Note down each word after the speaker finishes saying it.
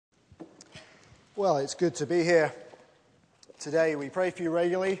Well, it's good to be here today. We pray for you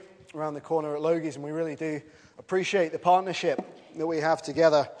regularly around the corner at Logie's, and we really do appreciate the partnership that we have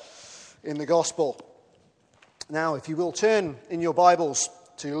together in the gospel. Now, if you will turn in your Bibles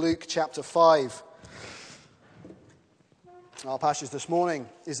to Luke chapter 5. Our passage this morning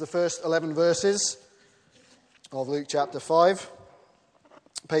is the first 11 verses of Luke chapter 5.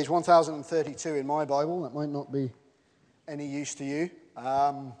 Page 1032 in my Bible. That might not be any use to you.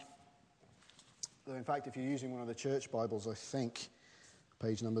 Though, in fact, if you're using one of the church Bibles, I think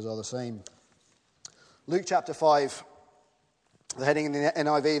page numbers are the same. Luke chapter 5, the heading in the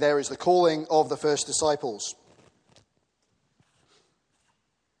NIV there is the calling of the first disciples.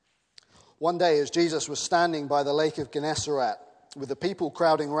 One day, as Jesus was standing by the lake of Gennesaret, with the people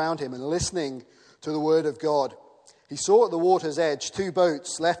crowding around him and listening to the word of God, he saw at the water's edge 2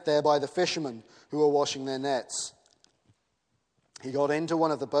 boats left there by the fishermen who were washing their nets. He got into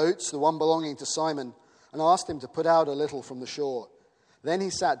one of the boats, the one belonging to Simon, and asked him to put out a little from the shore. Then he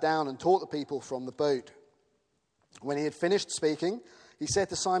sat down and taught the people from the boat. When he had finished speaking, he said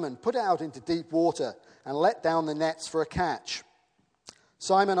to Simon, "Put it out into deep water and let down the nets for a catch."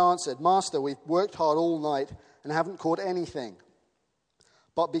 Simon answered, "Master, we've worked hard all night and haven't caught anything.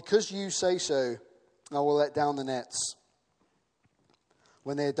 But because you say so, I will let down the nets."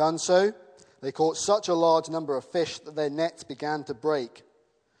 When they had done so, they caught such a large number of fish that their nets began to break.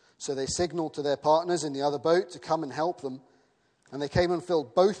 So they signaled to their partners in the other boat to come and help them, and they came and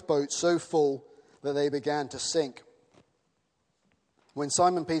filled both boats so full that they began to sink. When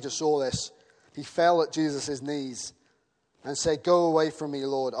Simon Peter saw this, he fell at Jesus' knees and said, "Go away from me,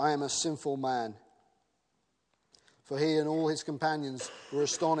 Lord, I am a sinful man." For he and all his companions were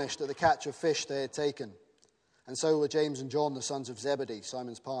astonished at the catch of fish they had taken, and so were James and John, the sons of Zebedee,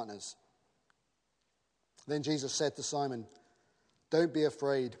 Simon's partners. Then Jesus said to Simon, "Don't be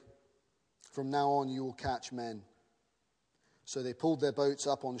afraid. From now on you will catch men." So they pulled their boats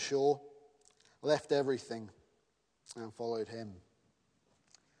up on shore, left everything, and followed him.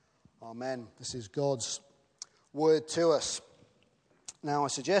 Amen. This is God's word to us. Now I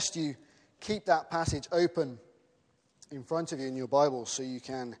suggest you keep that passage open in front of you in your Bible so you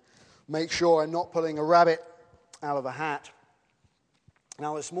can make sure I'm not pulling a rabbit out of a hat.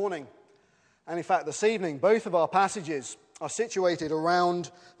 Now this morning, and in fact this evening, both of our passages are situated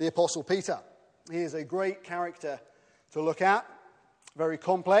around the Apostle Peter. He is a great character to look at, very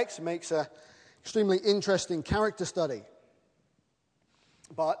complex, makes an extremely interesting character study.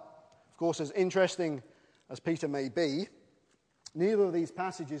 But, of course, as interesting as Peter may be, neither of these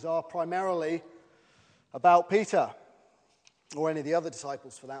passages are primarily about Peter, or any of the other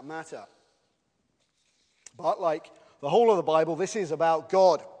disciples for that matter. But like the whole of the Bible, this is about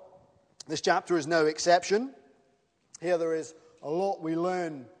God. This chapter is no exception. Here there is a lot we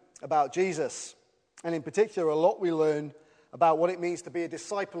learn about Jesus, and in particular a lot we learn about what it means to be a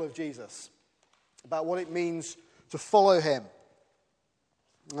disciple of Jesus, about what it means to follow him.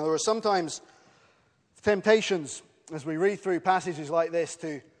 Now, there are sometimes temptations as we read through passages like this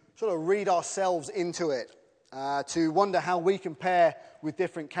to sort of read ourselves into it, to wonder how we compare with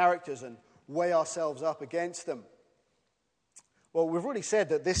different characters and weigh ourselves up against them. Well, we've already said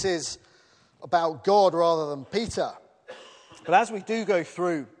that this is about God rather than Peter. But as we do go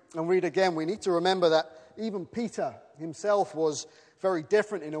through and read again, we need to remember that even Peter himself was very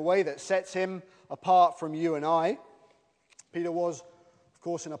different in a way that sets him apart from you and I. Peter was, of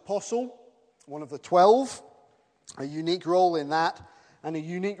course, an apostle, one of the 12, a unique role in that, and a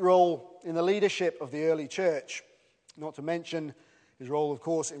unique role in the leadership of the early church, not to mention his role, of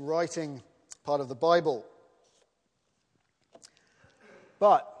course, in writing part of the Bible.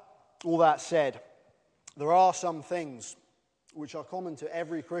 But, all that said, there are some things which are common to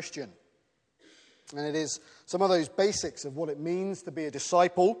every Christian. And it is some of those basics of what it means to be a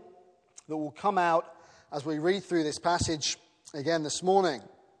disciple that will come out as we read through this passage again this morning.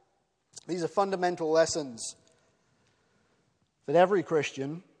 These are fundamental lessons that every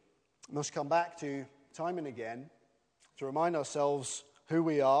Christian must come back to time and again to remind ourselves who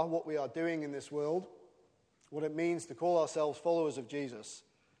we are, what we are doing in this world, what it means to call ourselves followers of Jesus.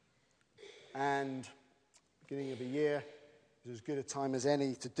 And beginning of the year is as good a time as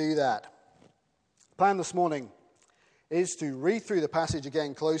any to do that. The plan this morning is to read through the passage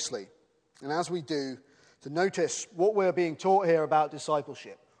again closely, and as we do, to notice what we're being taught here about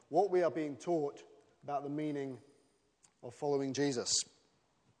discipleship, what we are being taught about the meaning of following Jesus.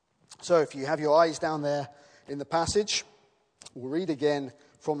 So if you have your eyes down there in the passage, we'll read again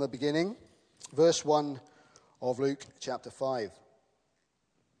from the beginning, verse 1 of Luke chapter 5.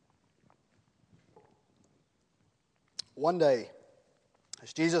 One day,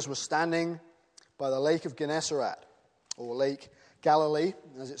 as Jesus was standing by the Lake of Gennesaret, or Lake Galilee,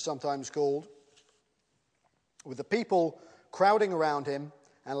 as it's sometimes called, with the people crowding around him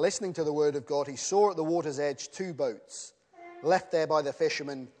and listening to the word of God. He saw at the water's edge 2 boats, left there by the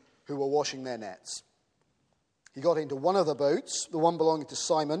fishermen who were washing their nets. He got into one of the boats, the one belonging to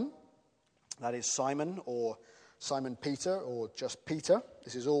Simon, that is Simon, or Simon Peter, or just Peter.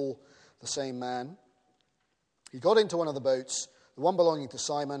 This is all the same man. He got into one of the boats, the one belonging to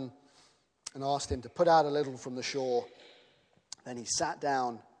Simon, and asked him to put out a little from the shore. Then he sat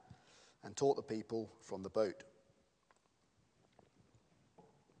down and taught the people from the boat.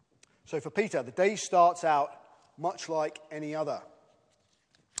 So for Peter, the day starts out much like any other,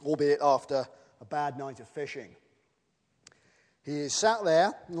 albeit after a bad night of fishing. He is sat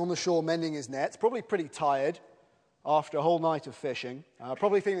there on the shore mending his nets, probably pretty tired after a whole night of fishing,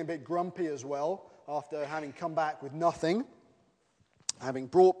 probably feeling a bit grumpy as well after having come back with nothing, having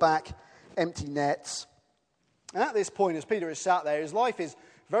brought back empty nets. And at this point, as Peter is sat there, his life is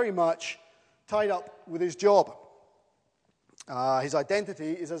very much tied up with his job. His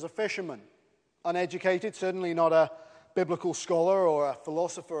identity is as a fisherman, uneducated, certainly not a biblical scholar or a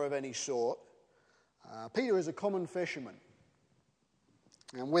philosopher of any sort. Peter is a common fisherman.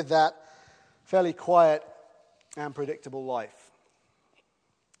 And with that, fairly quiet and predictable life.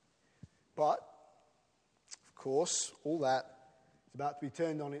 But, of course, all that is about to be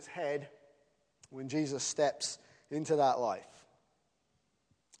turned on its head when Jesus steps into that life.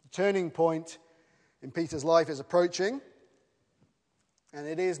 The turning point in Peter's life is approaching, and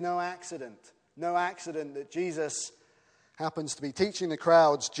it is no accident. No accident that Jesus happens to be teaching the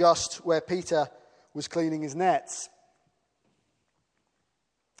crowds just where Peter was cleaning his nets.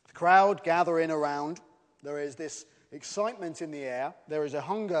 The crowd gather in around. There is this excitement in the air. There is a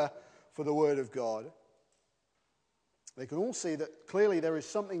hunger for the word of God. They can all see that clearly there is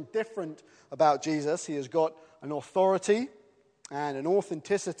something different about Jesus. He has got an authority and an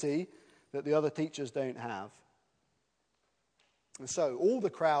authenticity that the other teachers don't have. And so all the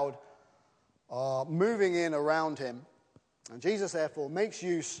crowd are moving in around him. And Jesus, therefore, makes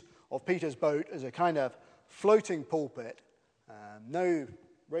use of Peter's boat as a kind of floating pulpit. No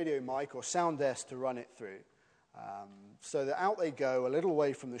radio mic or sound desk to run it through. So that out they go a little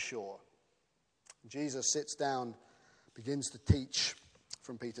way from the shore. Jesus sits down, begins to teach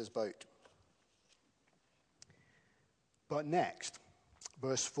from Peter's boat. But next,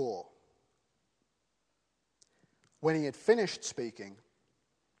 verse 4. When he had finished speaking,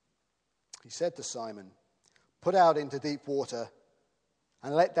 he said to Simon, "Put out into deep water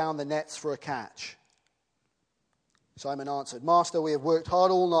and let down the nets for a catch." Simon answered, "Master, we have worked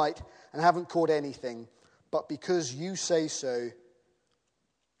hard all night and haven't caught anything, but because you say so,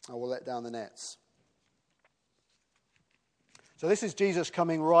 I will let down the nets." So this is Jesus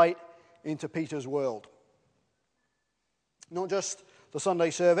coming right into Peter's world. Not just the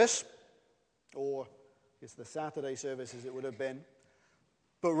Sunday service, or it's the Saturday service as it would have been,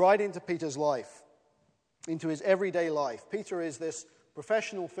 but right into Peter's life, into his everyday life. Peter is this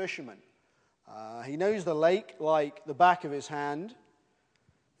professional fisherman. He knows the lake like the back of his hand.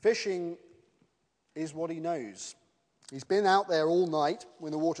 Fishing is what he knows. He's been out there all night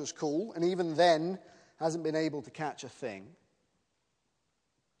when the water's cool, and even then hasn't been able to catch a thing.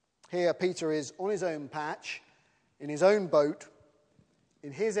 Here Peter is on his own patch, in his own boat,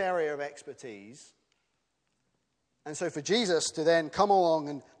 in his area of expertise. And so for Jesus to then come along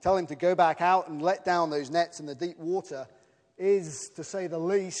and tell him to go back out and let down those nets in the deep water is, to say the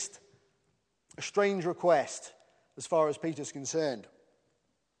least, a strange request as far as Peter's concerned.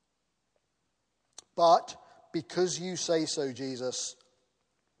 But because you say so, Jesus,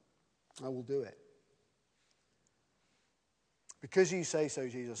 I will do it. Because you say so,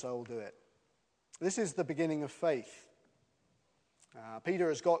 Jesus, I will do it. This is the beginning of faith. Peter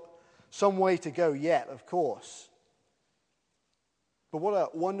has got some way to go yet, of course. But what a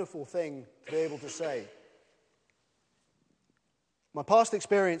wonderful thing to be able to say. My past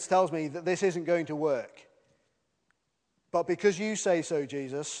experience tells me that this isn't going to work. But because you say so,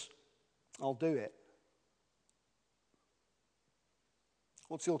 Jesus, I'll do it.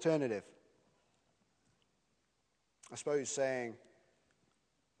 What's the alternative? I suppose saying,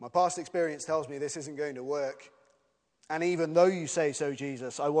 my past experience tells me this isn't going to work, and even though you say so,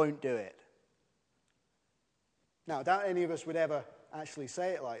 Jesus, I won't do it. Now, I doubt any of us would ever actually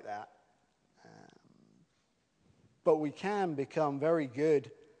say it like that. But we can become very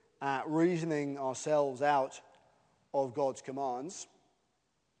good at reasoning ourselves out of God's commands.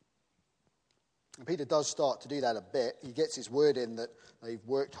 And Peter does start to do that a bit. He gets his word in that they've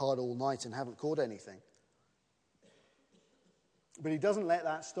worked hard all night and haven't caught anything. But he doesn't let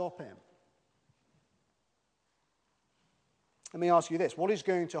that stop him. Let me ask you this. What is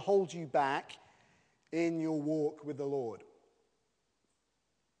going to hold you back in your walk with the Lord?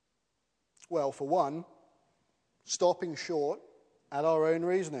 Well, for one, stopping short at our own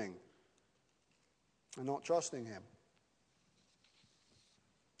reasoning and not trusting him.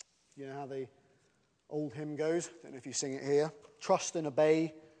 You know how the old hymn goes? I don't know if you sing it here. Trust and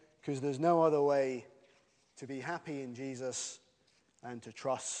obey, because there's no other way to be happy in Jesus than to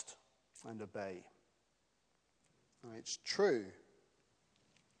trust and obey. Now, it's true.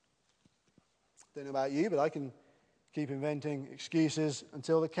 Don't know about you, but I can keep inventing excuses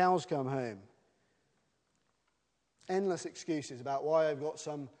until the cows come home. Endless excuses about why I've got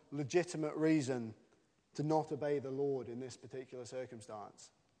some legitimate reason to not obey the Lord in this particular circumstance.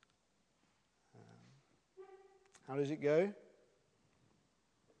 How does it go?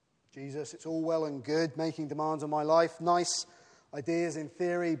 Jesus, it's all well and good making demands on my life. Nice ideas in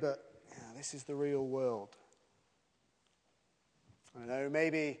theory, but this is the real world. I don't know,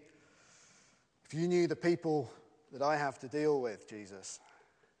 maybe if you knew the people that I have to deal with, Jesus,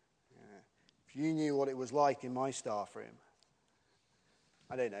 if you knew what it was like in my staff room,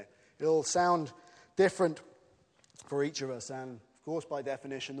 I don't know. It'll sound different for each of us, and of course, by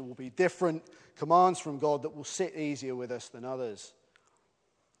definition, there will be different commands from God that will sit easier with us than others.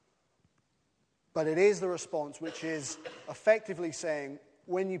 But it is the response which is effectively saying,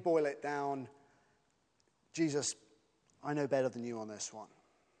 when you boil it down, Jesus, I know better than you on this one.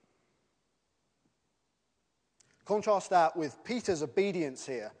 Contrast that with Peter's obedience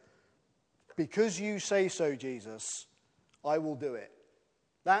here. Because you say so, Jesus, I will do it.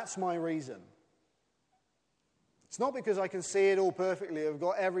 That's my reason. It's not because I can see it all perfectly, I've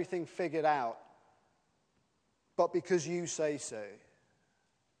got everything figured out, but because you say so.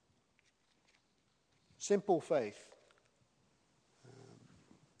 Simple faith.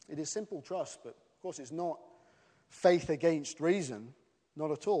 It is simple trust, but of course it's not faith against reason,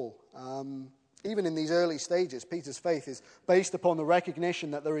 not at all. Even in these early stages, Peter's faith is based upon the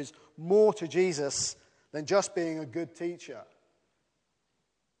recognition that there is more to Jesus than just being a good teacher.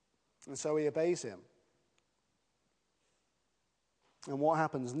 And so he obeys him. And what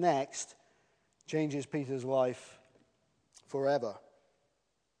happens next changes Peter's life forever.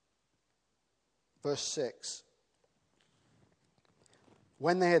 Verse 6.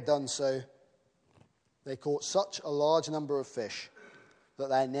 When they had done so, they caught such a large number of fish that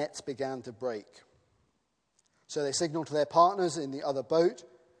their nets began to break. So they signaled to their partners in the other boat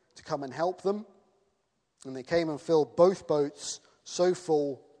to come and help them. And they came and filled both boats so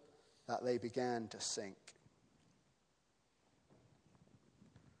full that they began to sink.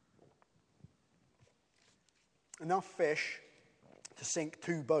 Enough fish to sink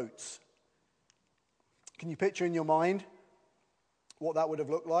 2 boats. Can you picture in your mind what that would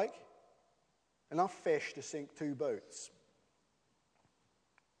have looked like? Enough fish to sink 2 boats.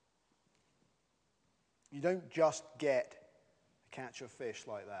 You don't just get a catch of fish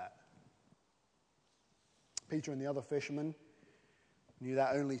like that. Peter and the other fishermen knew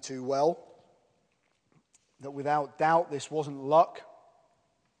that only too well. That without doubt this wasn't luck.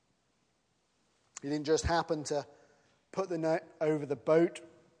 He didn't just happen to put the net over the boat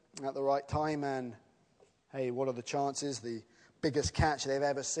at the right time and, hey, what are the chances? The biggest catch they've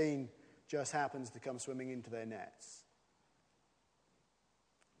ever seen just happens to come swimming into their nets.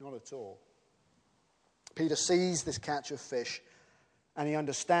 Not at all. Peter sees this catch of fish and he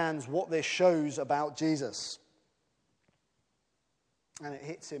understands what this shows about Jesus. And it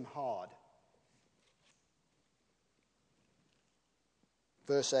hits him hard.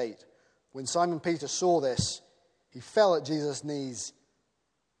 Verse 8. When Simon Peter saw this, he fell at Jesus' knees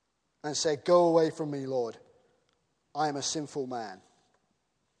and said, "Go away from me, Lord. I am a sinful man."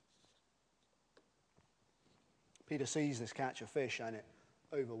 Peter sees this catch of fish and it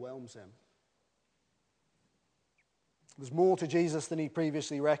overwhelms him. There's more to Jesus than he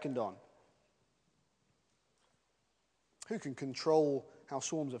previously reckoned on. Who can control how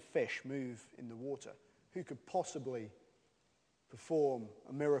swarms of fish move in the water? Who could possibly perform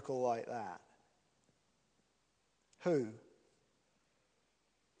a miracle like that? Who?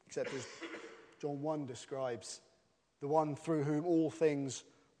 Except as John 1 describes, the one through whom all things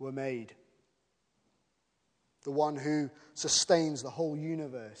were made. The one who sustains the whole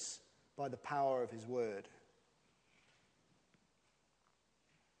universe by the power of his word.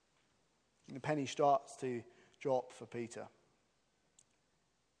 And the penny starts to drop for Peter.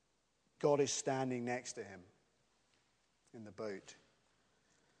 God is standing next to him in the boat.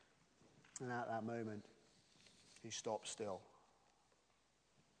 And at that moment, he stops still.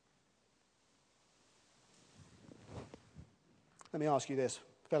 Let me ask you this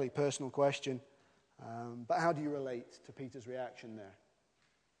fairly personal question. But how do you relate to Peter's reaction there?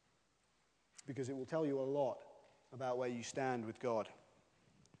 Because it will tell you a lot about where you stand with God.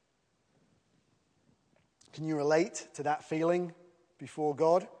 Can you relate to that feeling before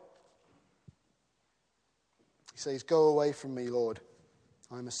God? He says, "Go away from me, Lord.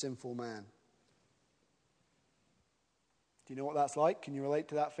 I'm a sinful man." Do you know what that's like? Can you relate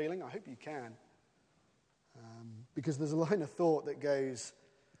to that feeling? I hope you can. Because there's a line of thought that goes,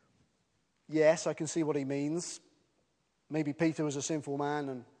 yes, I can see what he means. Maybe Peter was a sinful man,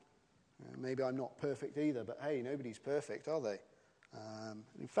 and maybe I'm not perfect either. But hey, nobody's perfect, are they?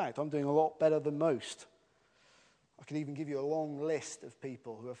 In fact, I'm doing a lot better than most. I can even give you a long list of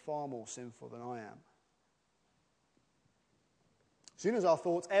people who are far more sinful than I am. As soon as our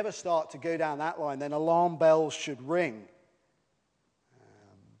thoughts ever start to go down that line, then alarm bells should ring.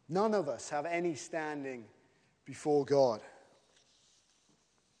 None of us have any standing before God.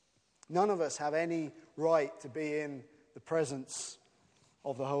 None of us have any right to be in the presence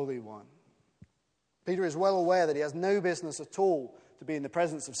of the Holy One. Peter is well aware that he has no business at all to be in the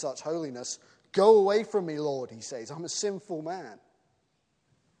presence of such holiness. "Go away from me, Lord," he says. "I'm a sinful man."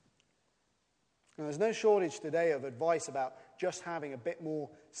 Now, there's no shortage today of advice about just having a bit more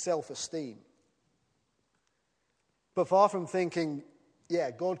self-esteem. But far from thinking,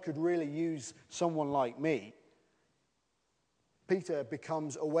 yeah, God could really use someone like me, Peter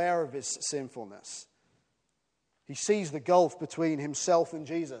becomes aware of his sinfulness. He sees the gulf between himself and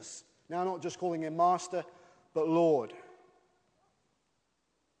Jesus. Now not just calling him Master, but Lord.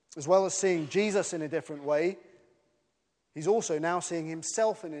 As well as seeing Jesus in a different way, he's also now seeing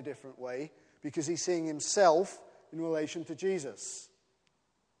himself in a different way, because he's seeing himself in relation to Jesus.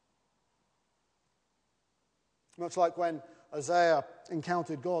 Much like when Isaiah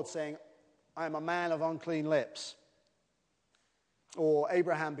encountered God saying, "I am a man of unclean lips." Or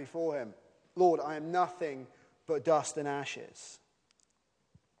Abraham before him, "Lord, I am nothing but dust and ashes."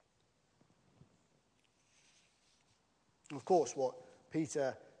 Of course, what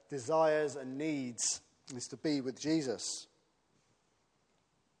Peter desires and needs is to be with Jesus.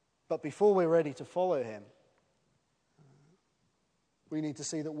 But before we're ready to follow him, we need to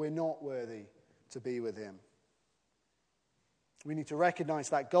see that we're not worthy to be with him. We need to recognize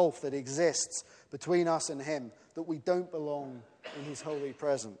that gulf that exists between us and him, that we don't belong in his holy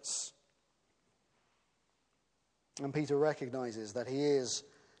presence. And Peter recognizes that he is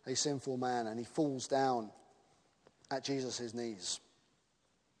a sinful man, and he falls down at Jesus' knees.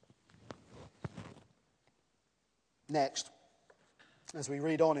 Next, as we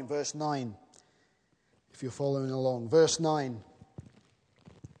read on in verse 9, if you're following along, verse 9.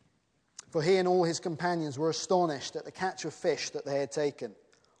 "For he and all his companions were astonished at the catch of fish that they had taken.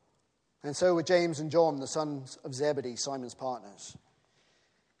 And so were James and John, the sons of Zebedee, Simon's partners.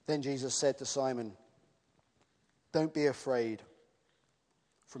 Then Jesus said to Simon, 'Don't be afraid.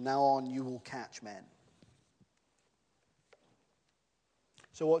 From now on you will catch men.'"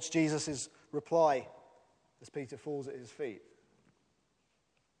 So what's Jesus' reply as Peter falls at his feet?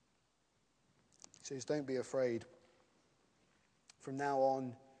 He says, "Don't be afraid. From now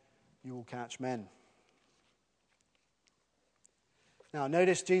on you will catch men." Now,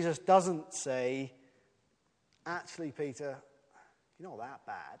 notice Jesus doesn't say, "Actually, Peter, you're not that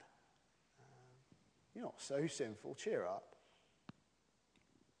bad. You're not so sinful. Cheer up."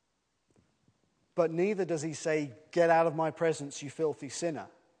 But neither does he say, "Get out of my presence, you filthy sinner."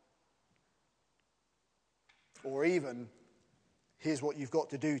 Or even, "Here's what you've got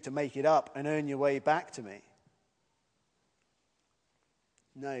to do to make it up and earn your way back to me."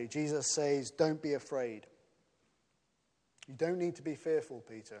 No, Jesus says, "Don't be afraid. You don't need to be fearful,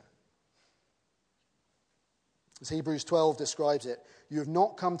 Peter." As Hebrews 12 describes it, "You have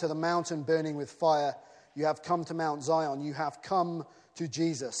not come to the mountain burning with fire. You have come to Mount Zion. You have come to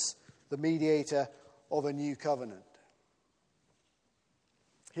Jesus, the mediator of a new covenant."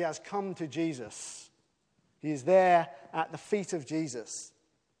 He has come to Jesus. He is there at the feet of Jesus.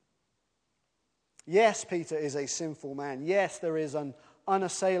 Yes, Peter is a sinful man. Yes, there is an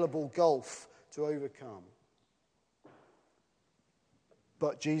unassailable gulf to overcome.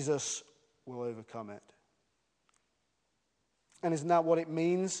 But Jesus will overcome it. And isn't that what it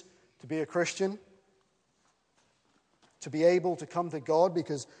means to be a Christian? To be able to come to God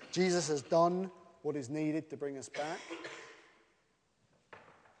because Jesus has done what is needed to bring us back?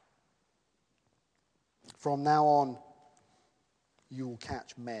 From now on, you will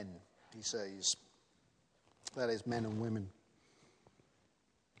catch men, he says. That is, men and women.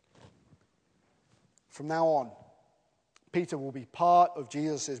 From now on, Peter will be part of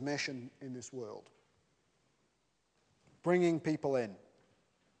Jesus' mission in this world. Bringing people in.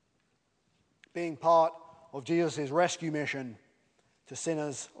 being part of Jesus' rescue mission to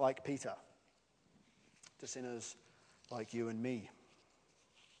sinners like Peter, to sinners like you and me.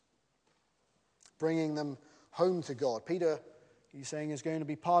 Bringing them home to God. Peter, he's saying, is going to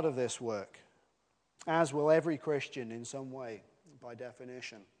be part of this work, as will every Christian in some way, by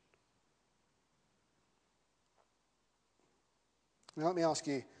definition. Now let me ask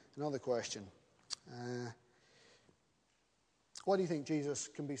you another question. Why do you think Jesus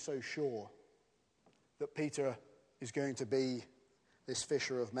can be so sure that Peter is going to be this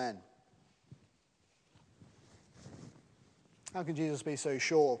fisher of men? How can Jesus be so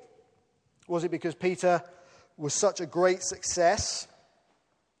sure? Was it because Peter was such a great success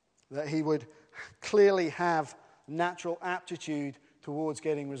that he would clearly have natural aptitude towards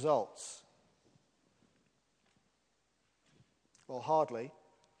getting results? Well, hardly.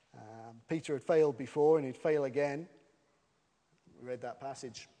 Peter had failed before and he'd fail again. We read that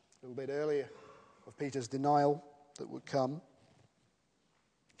passage a little bit earlier of Peter's denial that would come.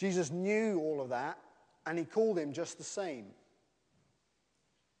 Jesus knew all of that and he called him just the same.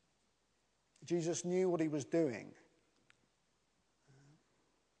 Jesus knew what he was doing.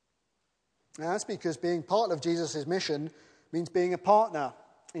 And that's because being part of Jesus' mission means being a partner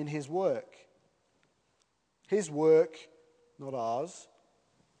in his work. His work, not ours.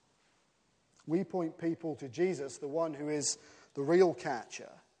 We point people to Jesus, the one who is the real catcher.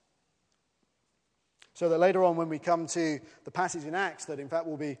 So that later on when we come to the passage in Acts that in fact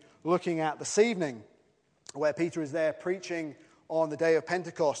we'll be looking at this evening, where Peter is there preaching on the day of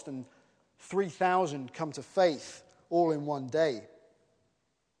Pentecost and 3,000 come to faith all in one day.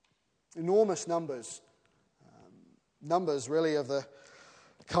 Enormous numbers. Numbers really of the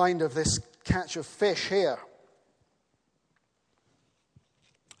kind of this catch of fish here.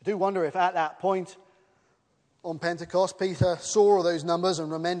 I do wonder if at that point on Pentecost, Peter saw all those numbers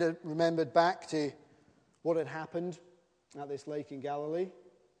and remembered back to what had happened at this lake in Galilee.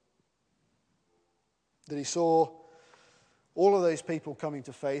 That he saw all of those people coming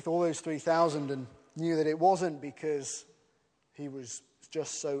to faith, all those 3,000, and knew that it wasn't because he was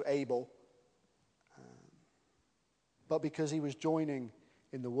just so able, but because he was joining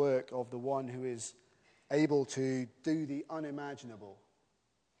in the work of the one who is able to do the unimaginable,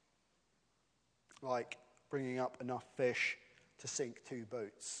 like bringing up enough fish to sink 2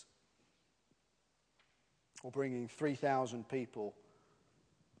 boats, or bringing 3,000 people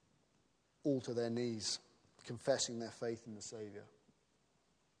all to their knees, confessing their faith in the Savior.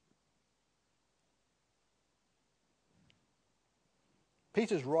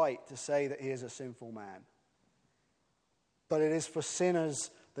 Peter's right to say that he is a sinful man. But it is for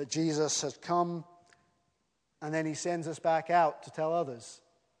sinners that Jesus has come, and then he sends us back out to tell others.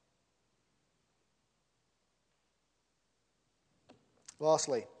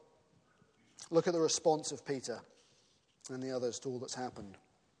 Lastly, look at the response of Peter and the others to all that's happened.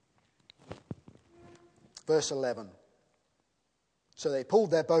 Verse 11. So they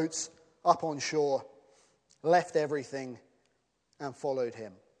pulled their boats up on shore, left everything, and followed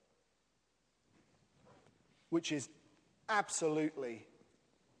him. Which is absolutely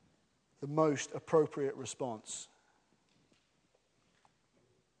the most appropriate response.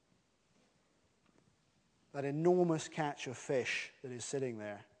 That enormous catch of fish that is sitting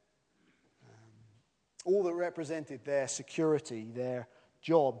there. All that represented their security, their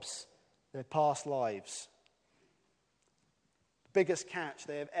jobs, their past lives. The biggest catch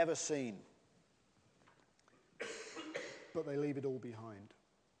they have ever seen. But they leave it all behind.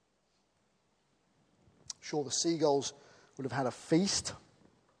 Sure, the seagulls would have had a feast.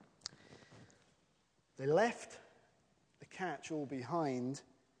 They left the catch all behind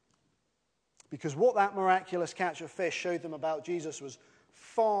because what that miraculous catch of fish showed them about Jesus was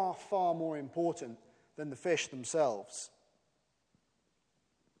far, far more important than the fish themselves.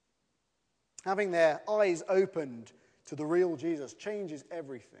 Having their eyes opened to the real Jesus changes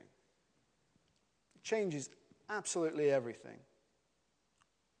everything. It changes absolutely everything.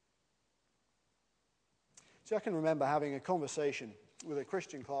 See, I can remember having a conversation with a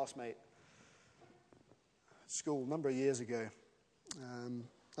Christian classmate at school a number of years ago.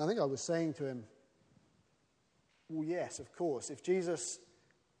 I think I was saying to him, well, yes, of course, if Jesus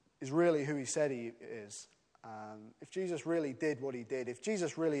is really who he said he is, if Jesus really did what he did, if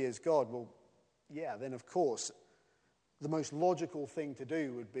Jesus really is God, well, yeah, then of course, the most logical thing to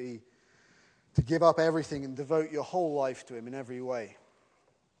do would be to give up everything and devote your whole life to him in every way.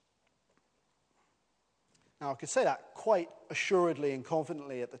 Now, I could say that quite assuredly and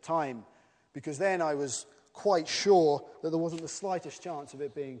confidently at the time, because then I was quite sure that there wasn't the slightest chance of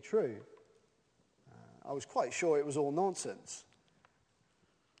it being true. I was quite sure it was all nonsense.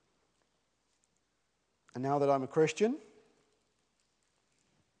 And now that I'm a Christian,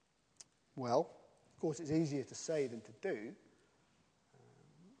 well, of course it's easier to say than to do.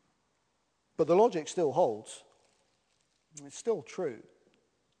 But the logic still holds. It's still true.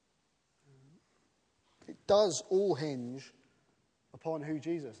 It does all hinge upon who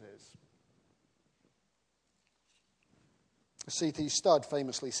Jesus is. C.T. Studd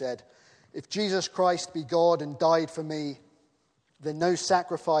famously said, "If Jesus Christ be God and died for me, then no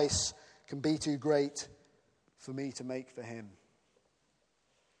sacrifice can be too great for me to make for him."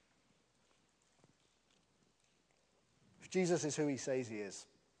 If Jesus is who he says he is,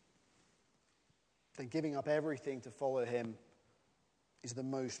 then giving up everything to follow him is the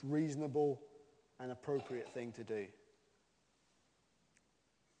most reasonable and appropriate thing to do.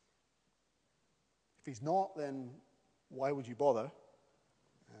 If he's not, then why would you bother?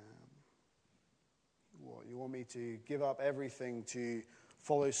 What, you want me to give up everything to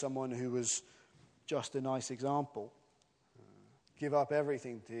follow someone who was just a nice example? Give up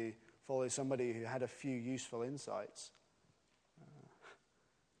everything to follow somebody who had a few useful insights?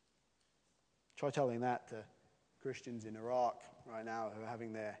 Try telling that to Christians in Iraq right now who are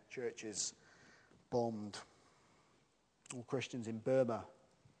having their churches bombed, or Christians in Burma,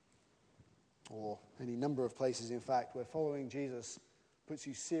 or any number of places, in fact, where following Jesus puts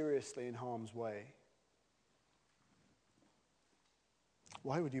you seriously in harm's way.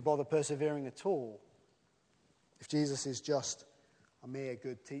 Why would you bother persevering at all if Jesus is just a mere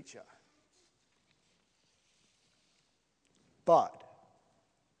good teacher? But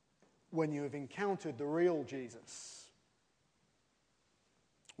when you have encountered the real Jesus,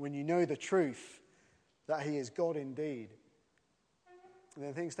 when you know the truth that he is God indeed,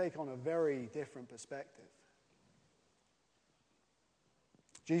 then things take on a very different perspective.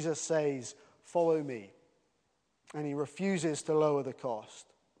 Jesus says, "Follow me," and he refuses to lower the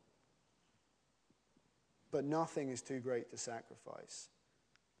cost. But nothing is too great to sacrifice.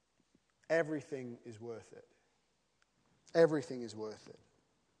 Everything is worth it. Everything is worth it.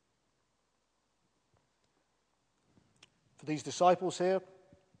 For these disciples here,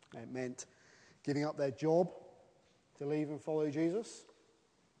 it meant giving up their job to leave and follow Jesus.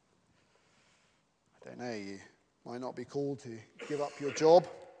 I don't know, you might not be called to give up your job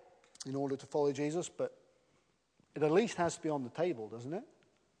in order to follow Jesus, but it at least has to be on the table, doesn't it?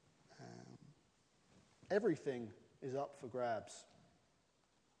 Everything is up for grabs.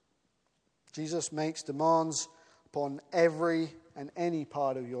 Jesus makes demands upon every and any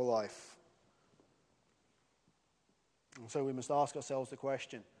part of your life. And so we must ask ourselves the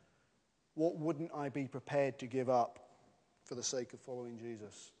question, what wouldn't I be prepared to give up for the sake of following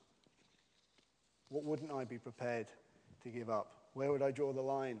Jesus? What wouldn't I be prepared to give up? Where would I draw the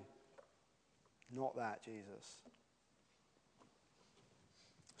line? Not that, Jesus.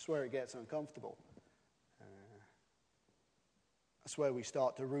 That's where it gets uncomfortable. That's where we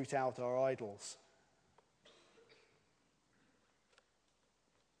start to root out our idols.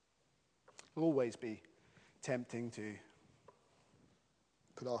 It'll always be tempting to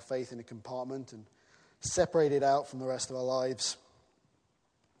put our faith in a compartment and separate it out from the rest of our lives.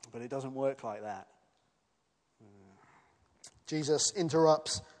 But it doesn't work like that. Jesus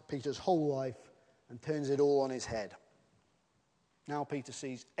interrupts Peter's whole life and turns it all on his head. Now Peter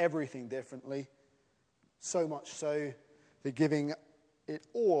sees everything differently, so much so that giving it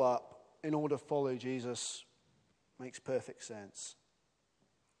all up in order to follow Jesus makes perfect sense.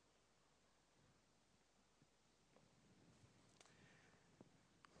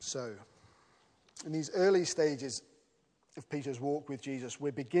 So, in these early stages of Peter's walk with Jesus,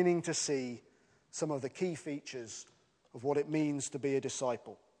 we're beginning to see some of the key features of what it means to be a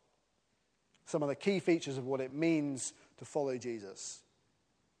disciple. Some of the key features of what it means to follow Jesus.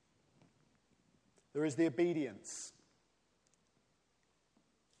 There is the obedience.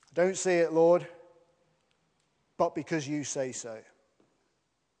 Don't say it, Lord, but because you say so.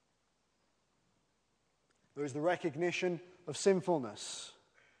 There is the recognition of sinfulness,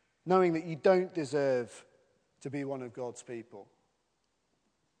 knowing that you don't deserve to be one of God's people.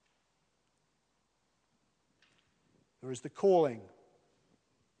 There is the calling,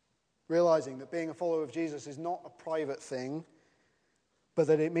 realizing that being a follower of Jesus is not a private thing, but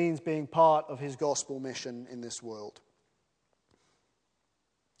that it means being part of his gospel mission in this world.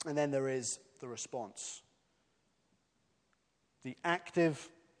 And then there is the response. The active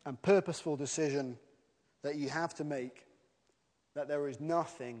and purposeful decision that you have to make that there is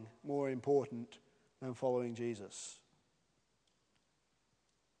nothing more important than following Jesus.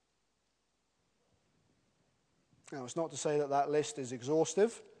 Now, it's not to say that that list is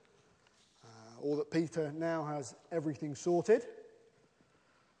exhaustive, or that Peter now has everything sorted.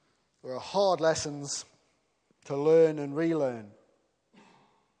 There are hard lessons to learn and relearn.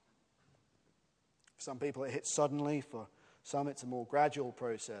 For some people it hits suddenly, for some it's a more gradual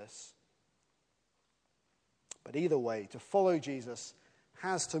process. But either way, to follow Jesus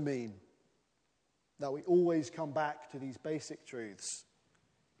has to mean that we always come back to these basic truths,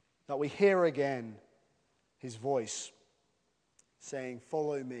 that we hear again his voice saying,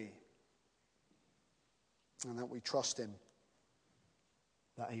 "Follow me," and that we trust him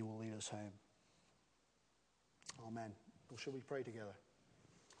that he will lead us home. Amen. Well, shall we pray together?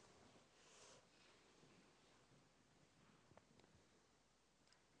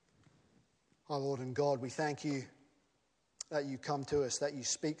 Our Lord and God, we thank you that you come to us, that you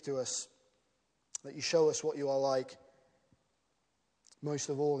speak to us, that you show us what you are like. Most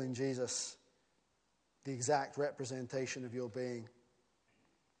of all in Jesus, the exact representation of your being.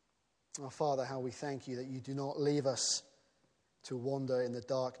 Our Father, how we thank you that you do not leave us to wander in the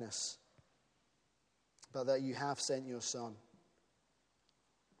darkness, but that you have sent your Son.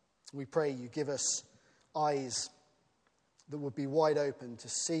 We pray you give us eyes that would be wide open to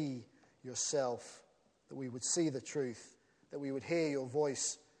see yourself, that we would see the truth, that we would hear your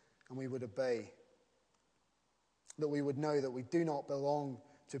voice and we would obey, that we would know that we do not belong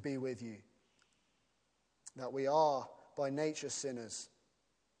to be with you, that we are by nature sinners,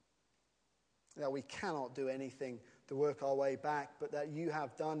 that we cannot do anything to work our way back, but that you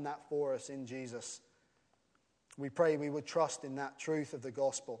have done that for us in Jesus. We pray we would trust in that truth of the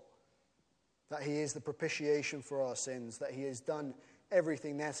gospel, that he is the propitiation for our sins, that he has done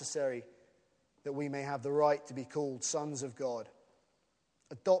everything necessary that we may have the right to be called sons of God,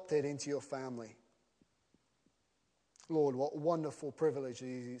 adopted into your family. Lord, what wonderful privilege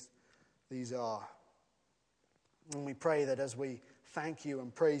these are. And we pray that as we thank you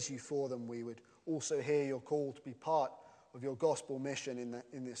and praise you for them, we would also hear your call to be part of your gospel mission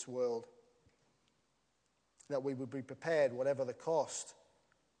in this world. That we would be prepared, whatever the cost,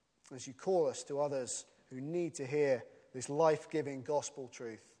 as you call us to others who need to hear this life-giving gospel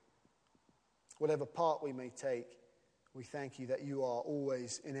truth. Whatever part we may take, we thank you that you are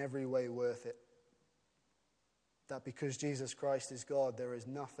always in every way worth it. That because Jesus Christ is God, there is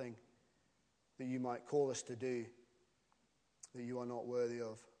nothing that you might call us to do that you are not worthy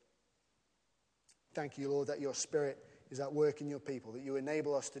of. Thank you, Lord, that your Spirit is at work in your people, that you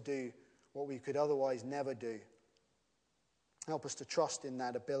enable us to do what we could otherwise never do. Help us to trust in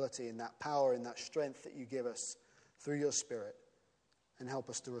that ability, in that power, in that strength that you give us through your Spirit, and help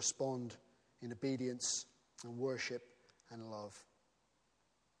us to respond in obedience and worship and love.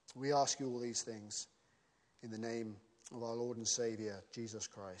 We ask you all these things in the name of our Lord and Savior, Jesus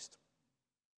Christ.